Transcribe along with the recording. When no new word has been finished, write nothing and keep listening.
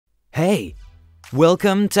Hey,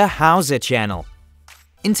 welcome to How's It channel.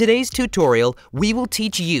 In today's tutorial, we will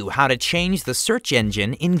teach you how to change the search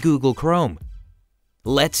engine in Google Chrome.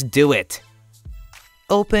 Let's do it.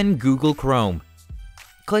 Open Google Chrome.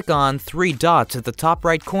 Click on three dots at the top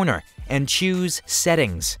right corner and choose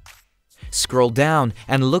Settings. Scroll down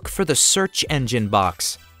and look for the search engine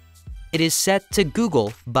box. It is set to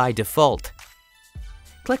Google by default.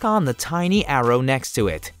 Click on the tiny arrow next to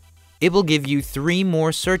it. It will give you three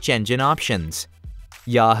more search engine options: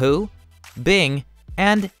 Yahoo, Bing,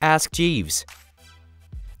 and Ask Jeeves.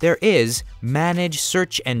 There is Manage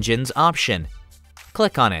Search Engines option.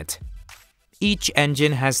 Click on it. Each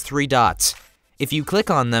engine has three dots. If you click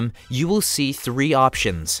on them, you will see three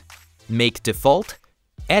options: Make Default,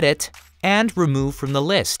 Edit, and Remove from the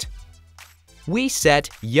list. We set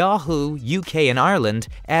Yahoo UK and Ireland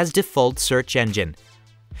as default search engine.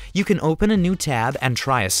 You can open a new tab and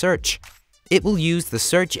try a search. It will use the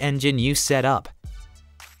search engine you set up.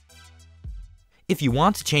 If you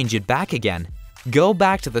want to change it back again, go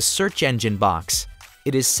back to the search engine box.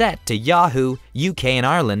 It is set to Yahoo UK and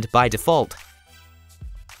Ireland by default.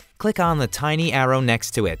 Click on the tiny arrow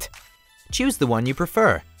next to it. Choose the one you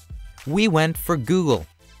prefer. We went for Google.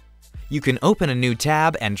 You can open a new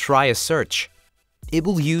tab and try a search. It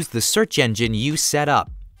will use the search engine you set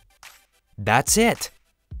up. That's it.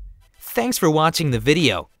 Thanks for watching the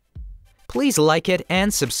video. Please like it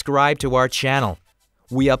and subscribe to our channel.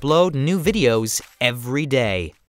 We upload new videos every day.